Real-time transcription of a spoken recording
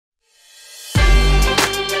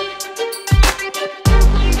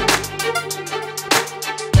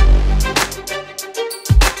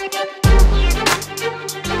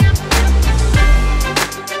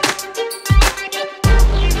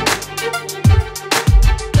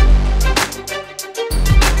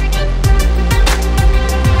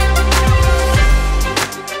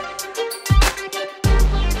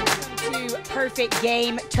Perfect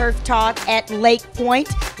Game Turf Talk at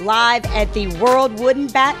LakePoint, live at the World Wooden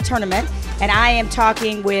Bat Tournament. And I am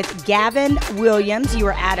talking with Gavin Williams. You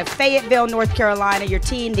are out of Fayetteville, North Carolina. Your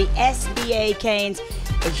team, the SBA Canes.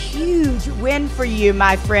 A huge win for you,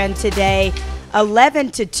 my friend, today.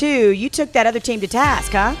 11-2. You took that other team to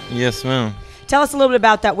task, huh? Yes, ma'am. Tell us a little bit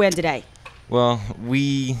about that win today. Well,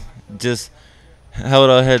 we just held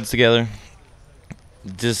our heads together.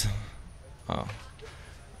 Just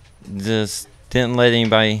didn't let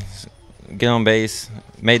anybody get on base.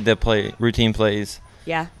 Made the routine plays.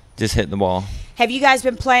 Yeah. Just hit the ball. Have you guys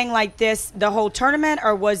been playing like this the whole tournament,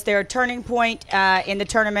 or was there a turning point in the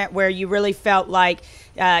tournament where you really felt like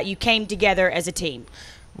you came together as a team?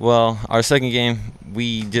 Well, our second game,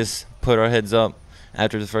 we just put our heads up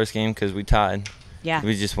after the first game because we tied. Yeah.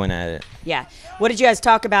 We just went at it. Yeah. What did you guys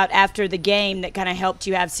talk about after the game that kind of helped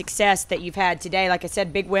you have success that you've had today? Like I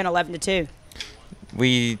said, big win, 11-2.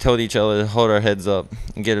 We told each other to hold our heads up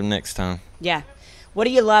and get them next time. Yeah. What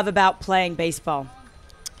do you love about playing baseball?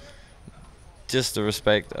 Just the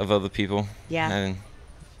respect of other people. Yeah. And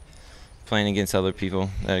playing against other people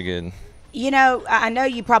that are good. You know, I know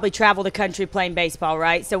you probably travel the country playing baseball,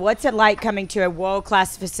 right? So what's it like coming to a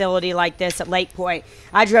world-class facility like this at LakePoint?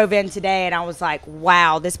 I drove in today and I was like,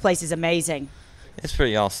 wow, this place is amazing. It's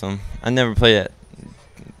pretty awesome. I never played at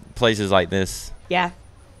places like this. Yeah.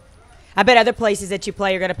 I bet other places that you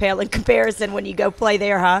play are going to pale in comparison when you go play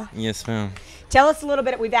there, huh? Yes, ma'am. Tell us a little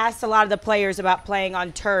bit. We've asked a lot of the players about playing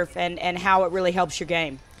on turf and how it really helps your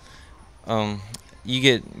game. You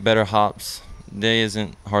get better hops. There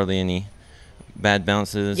isn't hardly any bad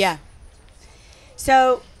bounces. Yeah.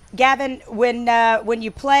 So, Gavin, when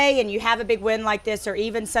you play and you have a big win like this, or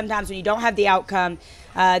even sometimes when you don't have the outcome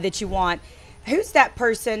that you want, who's that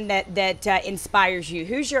person that inspires you?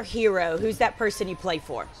 Who's your hero? Who's that person you play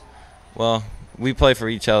for? Well, we play for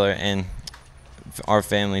each other and our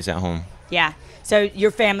families at home. Yeah. So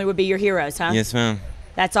your family would be your heroes, huh? Yes, ma'am.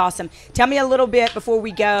 That's awesome. Tell me a little bit before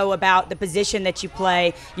we go about the position that you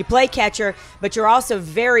play. You play catcher, but you're also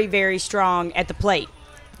very, very strong at the plate.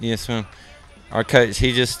 Yes, ma'am. Our coach,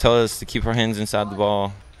 he just told us to keep our hands inside the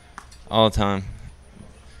ball all the time.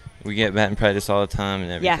 We get batting practice all the time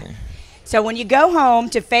and everything. Yeah. So when you go home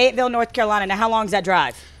to Fayetteville, North Carolina, now how long is that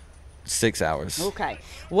drive? 6 hours. Okay.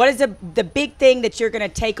 What is the big thing that you're going to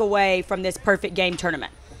take away from this Perfect Game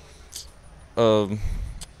tournament?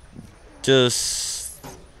 Just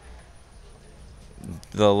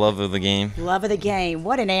the love of the game. Love of the game.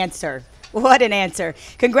 What an answer. What an answer.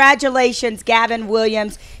 Congratulations, Gavin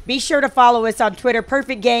Williams. Be sure to follow us on Twitter,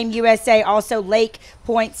 Perfect Game USA, also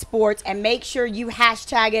LakePoint Sports, and make sure you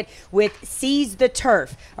hashtag it with Seize the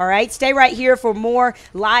Turf. All right? Stay right here for more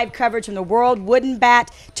live coverage from the World Wooden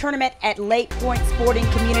Bat Tournament at LakePoint Sporting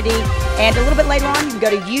Community. And a little bit later on, you can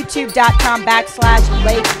go to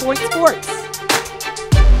youtube.com/LakePoint Sports.